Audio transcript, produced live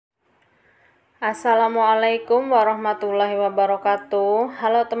Assalamualaikum warahmatullahi wabarakatuh.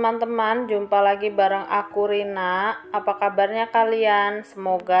 Halo teman-teman, jumpa lagi bareng aku Rina. Apa kabarnya kalian?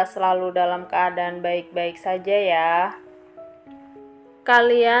 Semoga selalu dalam keadaan baik-baik saja ya.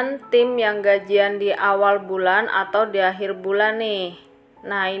 Kalian tim yang gajian di awal bulan atau di akhir bulan nih?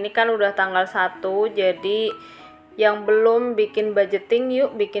 Nah, ini kan udah tanggal 1, jadi yang belum bikin budgeting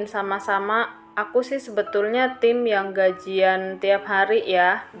yuk bikin sama-sama. Aku sih sebetulnya tim yang gajian tiap hari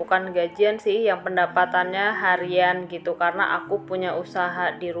ya, bukan gajian sih, yang pendapatannya harian gitu, karena aku punya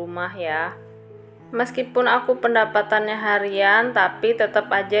usaha di rumah ya. Meskipun aku pendapatannya harian, tapi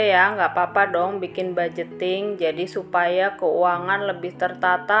tetap aja ya nggak apa-apa dong bikin budgeting, jadi supaya keuangan lebih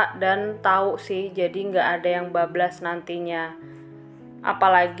tertata dan tahu sih, jadi nggak ada yang bablas nantinya.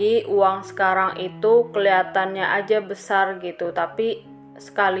 Apalagi uang sekarang itu kelihatannya aja besar gitu, tapi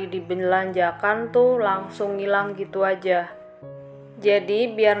sekali dibelanjakan tuh langsung hilang gitu aja.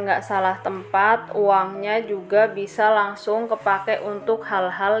 Jadi biar nggak salah tempat, uangnya juga bisa langsung kepake untuk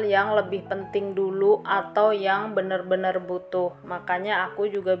hal-hal yang lebih penting dulu atau yang bener-bener butuh. Makanya aku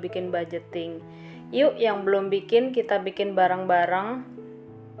juga bikin budgeting. Yuk yang belum bikin, kita bikin bareng-bareng.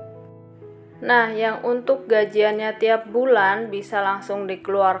 Nah, yang untuk gajiannya tiap bulan bisa langsung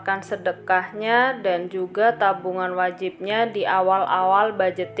dikeluarkan sedekahnya dan juga tabungan wajibnya di awal-awal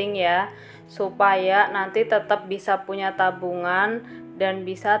budgeting ya, supaya nanti tetap bisa punya tabungan dan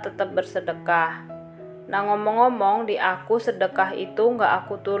bisa tetap bersedekah. Nah, ngomong-ngomong, di aku sedekah itu nggak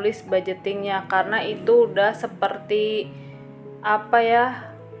aku tulis budgetingnya karena itu udah seperti apa ya,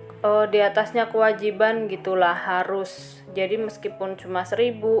 di atasnya kewajiban gitulah, harus. Jadi meskipun cuma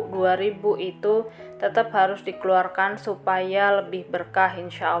 1.000, 2.000 itu tetap harus dikeluarkan supaya lebih berkah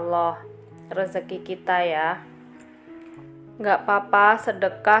insya Allah rezeki kita ya. Nggak apa-apa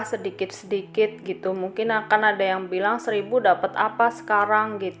sedekah sedikit-sedikit gitu. Mungkin akan ada yang bilang 1.000 dapat apa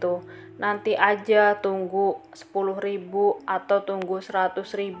sekarang gitu. Nanti aja, tunggu 10.000 atau tunggu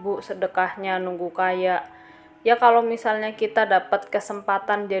 100.000 sedekahnya, nunggu kaya. Ya kalau misalnya kita dapat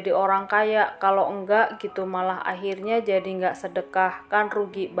kesempatan jadi orang kaya, kalau enggak gitu malah akhirnya jadi enggak sedekah, kan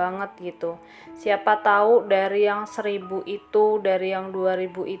rugi banget gitu. Siapa tahu dari yang 1.000 itu, dari yang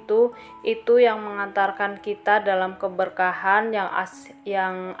 2.000 itu yang mengantarkan kita dalam keberkahan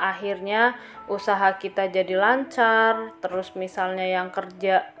yang akhirnya usaha kita jadi lancar, terus misalnya yang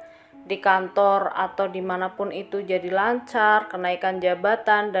kerja di kantor atau dimanapun itu jadi lancar, kenaikan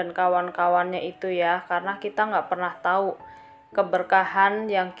jabatan dan kawan-kawannya itu ya, karena kita nggak pernah tahu keberkahan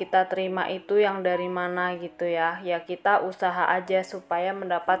yang kita terima itu yang dari mana gitu ya. Ya kita usaha aja supaya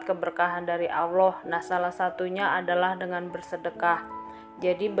mendapat keberkahan dari Allah. Nah salah satunya adalah dengan bersedekah.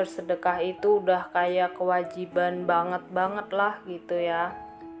 Jadi bersedekah itu udah kayak kewajiban banget lah gitu ya.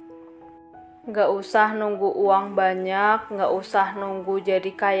 Nggak usah nunggu uang banyak, nggak usah nunggu jadi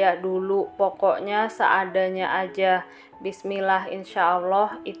kaya dulu, pokoknya seadanya aja. Bismillah, insya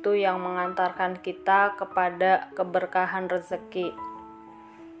Allah itu yang mengantarkan kita kepada keberkahan rezeki.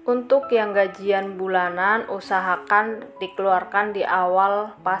 Untuk yang gajian bulanan, usahakan dikeluarkan di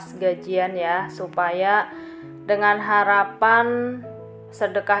awal pas gajian ya, supaya dengan harapan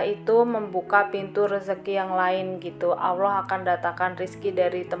sedekah itu membuka pintu rezeki yang lain gitu. Allah akan datangkan rizki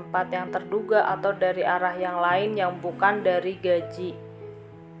dari tempat yang terduga atau dari arah yang lain yang bukan dari gaji.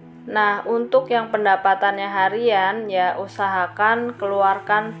 Nah, untuk yang pendapatannya harian ya usahakan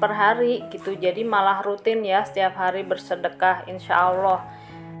keluarkan per hari gitu. Jadi malah rutin ya setiap hari bersedekah insya Allah.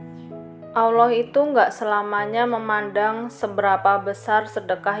 Allah itu nggak selamanya memandang seberapa besar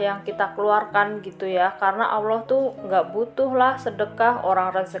sedekah yang kita keluarkan gitu ya, karena Allah tuh nggak butuh lah sedekah,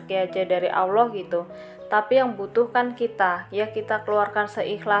 orang rezeki aja dari Allah gitu, tapi yang butuh kan kita ya, kita keluarkan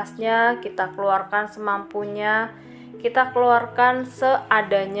seikhlasnya, kita keluarkan semampunya, kita keluarkan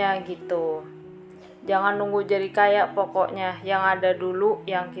seadanya gitu. Jangan nunggu jadi kaya, pokoknya yang ada dulu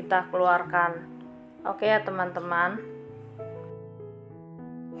yang kita keluarkan. Oke ya teman-teman.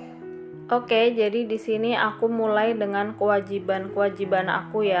 Oke, jadi di sini aku mulai dengan kewajiban-kewajiban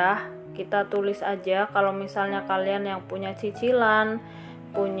aku ya. Kita tulis aja kalau misalnya kalian yang punya cicilan,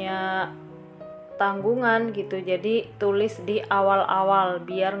 punya tanggungan gitu. Jadi tulis di awal-awal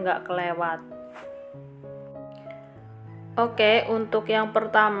biar nggak kelewat. Oke, untuk yang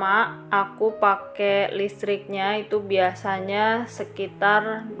pertama aku pakai listriknya itu biasanya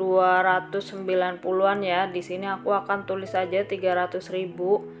sekitar 290-an ya. Di sini aku akan tulis aja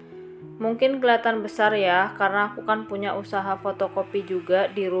 300.000. Mungkin kelihatan besar ya, karena aku kan punya usaha fotokopi juga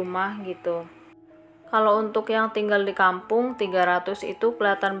di rumah gitu. Kalau untuk yang tinggal di kampung 300 itu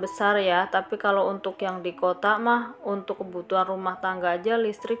kelihatan besar ya, tapi kalau untuk yang di kota mah untuk kebutuhan rumah tangga aja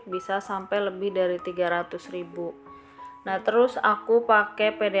listrik bisa sampai lebih dari 300.000. Nah, terus aku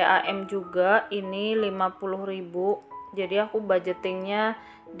pakai PDAM juga, ini 50.000. Jadi aku budgetingnya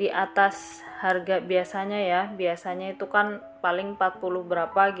di atas harga biasanya ya. Biasanya itu kan paling 40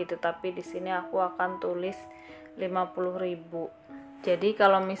 berapa gitu, tapi di sini aku akan tulis 50.000. Jadi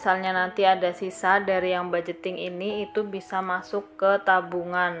kalau misalnya nanti ada sisa dari yang budgeting ini, itu bisa masuk ke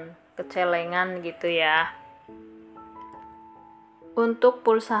tabungan, ke celengan gitu ya. Untuk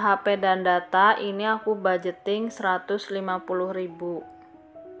pulsa HP dan data ini aku budgeting 150.000.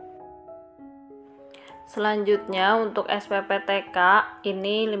 Selanjutnya untuk SPP TK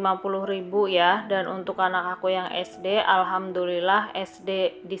ini 50.000 ya, dan untuk anak aku yang SD, alhamdulillah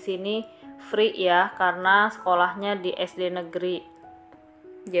SD di sini free ya, karena sekolahnya di SD negeri.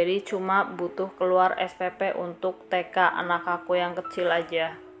 Jadi cuma butuh keluar SPP untuk TK anak aku yang kecil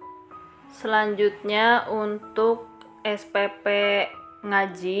aja. Selanjutnya untuk SPP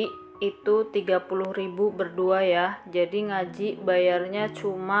ngaji itu 30.000 berdua ya. Jadi ngaji bayarnya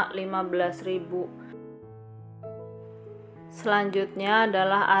cuma 15.000. Selanjutnya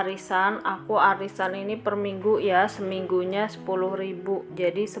adalah arisan. Aku arisan ini per minggu ya, seminggunya 10.000.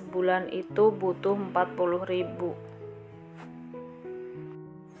 Jadi sebulan itu butuh 40.000.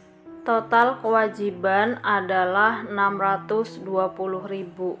 Total kewajiban adalah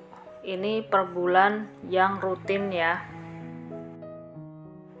 620.000. Ini per bulan yang rutin ya.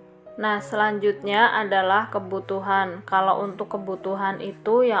 Nah, selanjutnya adalah kebutuhan. Kalau untuk kebutuhan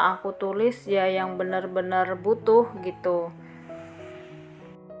itu yang aku tulis ya yang benar-benar butuh gitu.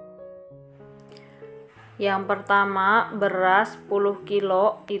 Yang pertama, beras 10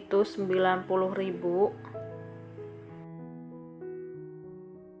 kilo itu 90.000.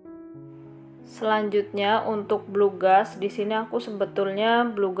 Selanjutnya untuk blue gas, di sini aku sebetulnya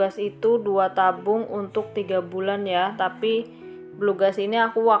blue gas itu 2 tabung untuk 3 bulan ya, tapi blue gas ini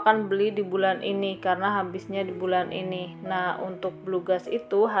aku akan beli di bulan ini karena habisnya di bulan ini. Nah, untuk blue gas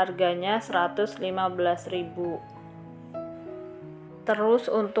itu harganya 115.000. Terus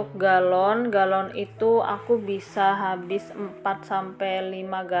untuk galon itu aku bisa habis 4-5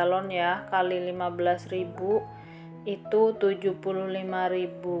 galon ya, kali 15.000 itu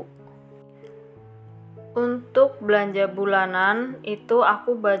 75.000. Untuk belanja bulanan itu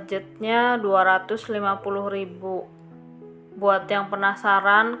aku budgetnya 250.000. Buat yang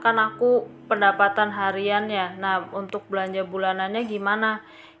penasaran, kan aku pendapatan harian ya. Nah, untuk belanja bulanannya gimana?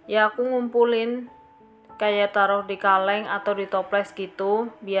 Ya aku ngumpulin kayak taruh di kaleng atau di toples gitu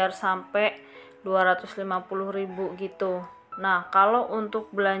biar sampai 250.000 gitu. Nah, kalau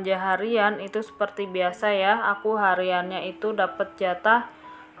untuk belanja harian itu seperti biasa ya, aku hariannya itu dapat jatah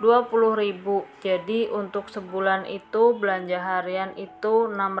 20.000. Jadi untuk sebulan itu belanja harian itu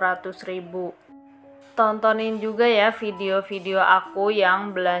 600.000. Tontonin juga ya video-video aku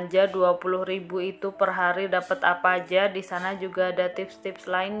yang belanja 20.000 itu per hari dapat apa aja. Di sana juga ada tips-tips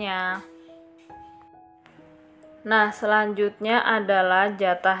lainnya. Nah, selanjutnya adalah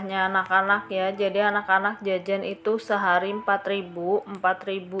jatahnya anak-anak ya. Jadi anak-anak jajan itu sehari 4.000.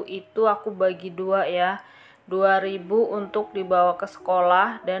 4.000 itu aku bagi 2 ya. 2.000 untuk dibawa ke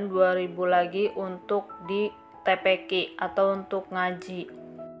sekolah dan 2.000 lagi untuk di TPQ atau untuk ngaji.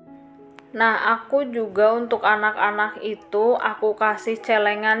 Nah, aku juga untuk anak-anak itu aku kasih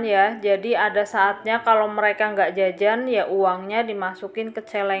celengan ya. Jadi ada saatnya kalau mereka nggak jajan ya uangnya dimasukin ke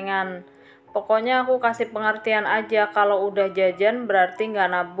celengan. Pokoknya aku kasih pengertian aja, kalau udah jajan berarti nggak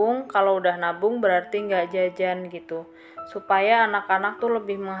nabung, kalau udah nabung berarti nggak jajan gitu. Supaya anak-anak tuh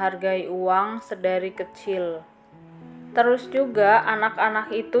lebih menghargai uang sedari kecil. Terus juga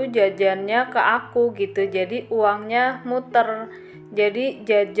anak-anak itu jajannya ke aku gitu, jadi uangnya muter. Jadi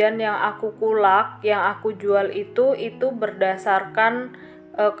jajan yang aku kulak, yang aku jual itu berdasarkan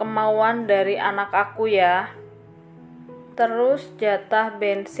kemauan dari anak aku ya. Terus jatah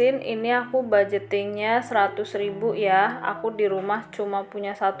bensin ini aku budgetingnya 100.000 ya. Aku di rumah cuma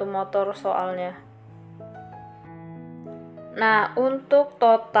punya 1 motor soalnya. Nah, untuk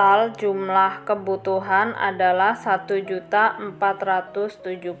total jumlah kebutuhan adalah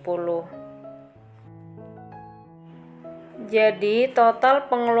 1.470.000. Jadi,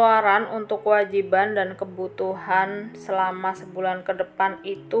 total pengeluaran untuk kewajiban dan kebutuhan selama sebulan ke depan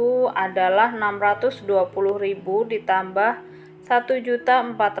itu adalah 620.000 ditambah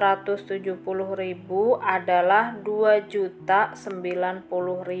 1.470.000 adalah 2.090.000.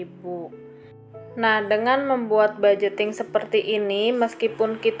 Nah, dengan membuat budgeting seperti ini,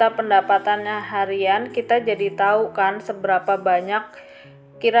 meskipun kita pendapatannya harian, kita jadi tahu kan seberapa banyak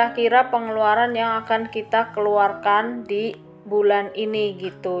kira-kira pengeluaran yang akan kita keluarkan di bulan ini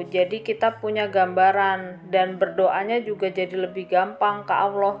gitu. Jadi kita punya gambaran dan berdoanya juga jadi lebih gampang ke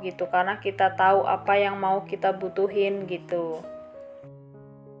Allah gitu, karena kita tahu apa yang mau kita butuhin gitu.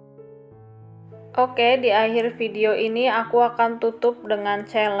 Oke, di akhir video ini aku akan tutup dengan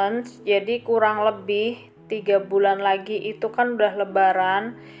challenge. Jadi kurang lebih 3 bulan lagi itu kan udah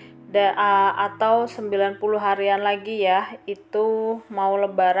lebaran atau 90 harian lagi ya, itu mau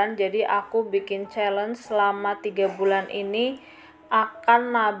lebaran. Jadi aku bikin challenge selama 3 bulan ini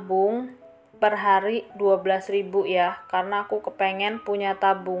akan nabung per hari 12.000 ya, karena aku kepengen punya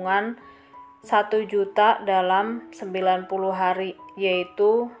tabungan 1 juta dalam 90 hari,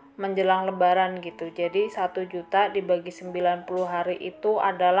 yaitu menjelang lebaran gitu. Jadi 1 juta dibagi 90 hari itu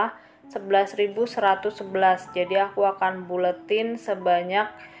adalah 11.111. Jadi aku akan buletin sebanyak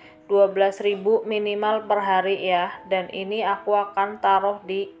 12.000 minimal per hari ya. Dan ini aku akan taruh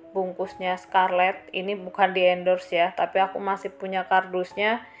di bungkusnya Scarlett. Ini bukan di endorse ya, tapi aku masih punya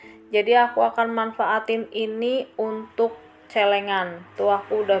kardusnya. Jadi aku akan manfaatin ini untuk celengan. Tuh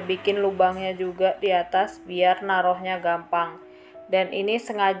aku udah bikin lubangnya juga di atas biar naruhnya gampang. Dan ini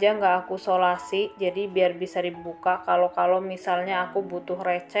sengaja nggak aku solasi, jadi biar bisa dibuka kalau misalnya aku butuh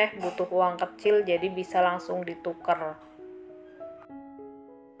receh, butuh uang kecil, jadi bisa langsung ditukar.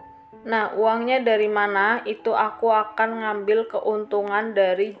 Nah, uangnya dari mana? Itu aku akan ngambil keuntungan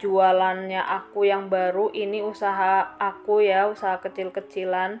dari jualannya aku yang baru. Ini usaha aku ya, usaha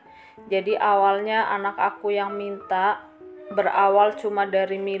kecil-kecilan. Jadi awalnya anak aku yang minta, berawal cuma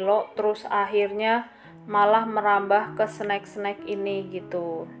dari Milo, terus akhirnya malah merambah ke snack-snack ini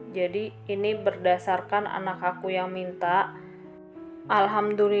gitu. Jadi ini berdasarkan anak aku yang minta.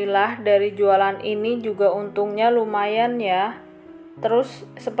 Alhamdulillah dari jualan ini juga untungnya lumayan ya. Terus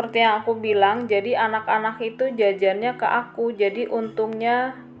seperti yang aku bilang, jadi anak-anak itu jajannya ke aku, jadi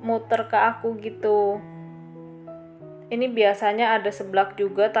untungnya muter ke aku gitu. Ini biasanya ada seblak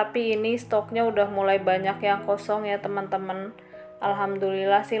juga, tapi ini stoknya udah mulai banyak yang kosong ya teman-teman.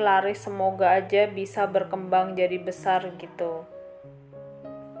 Alhamdulillah sih laris, semoga aja bisa berkembang jadi besar gitu.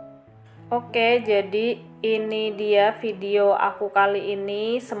 Oke, jadi ini dia video aku kali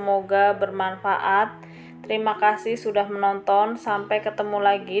ini, semoga bermanfaat. Terima kasih sudah menonton, sampai ketemu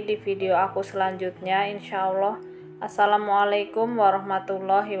lagi di video aku selanjutnya insyaallah. Assalamualaikum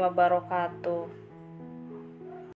warahmatullahi wabarakatuh.